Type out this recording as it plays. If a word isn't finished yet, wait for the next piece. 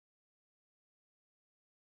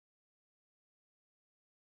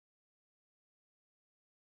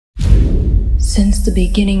Since the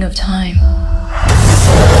beginning of time,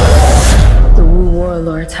 the Wu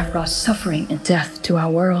warlords have brought suffering and death to our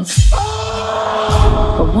world.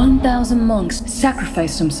 But 1,000 monks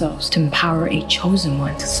sacrificed themselves to empower a chosen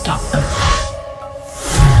one to stop them.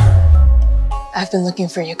 I've been looking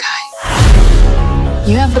for you, Kai.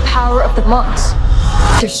 You have the power of the monks.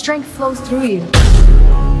 Their strength flows through you.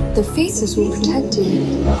 The faces will protect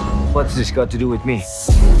you. What's this got to do with me?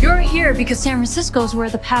 You're here because San Francisco is where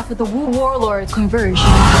the path of the Wu warlords converge.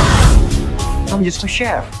 I'm just a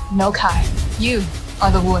chef. No, Kai. You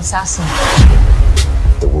are the Wu assassin.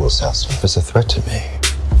 The Wu assassin is a threat to me.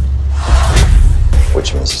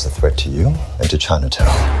 Which means it's a threat to you and to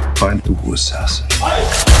Chinatown. Find the Wu assassin.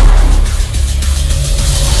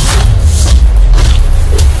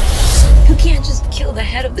 You can't just kill the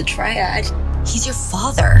head of the triad. He's your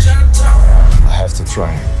father. I have to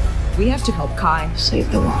try. We have to help Kai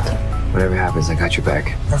save the world. Whatever happens, I got your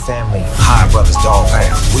back. Her family, High Brothers Dog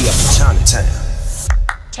Pound. We up in Chinatown.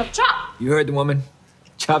 Chop chop. You heard the woman.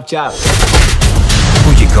 Chop chop.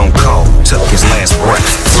 Who you gon' call? Took his last breath.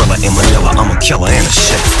 Thriller in Manila, I'm a killer and a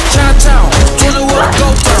chef. Chinatown,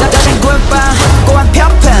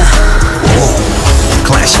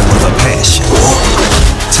 Clashing with a passion.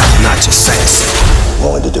 Top-notch assassin.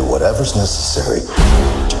 Willing to do whatever's necessary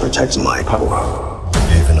to protect my power.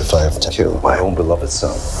 Even if I have to kill my own beloved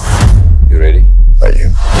son. You ready? Are you?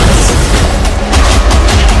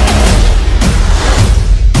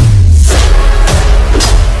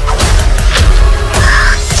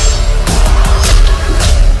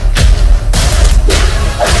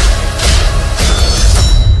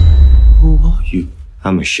 Who are you?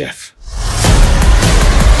 I'm a chef.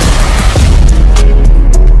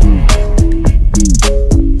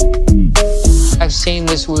 I've seen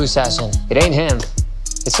this Wu assassin. It ain't him.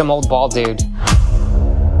 It's some old bald dude.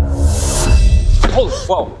 Oh,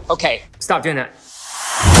 whoa, okay. Stop doing that.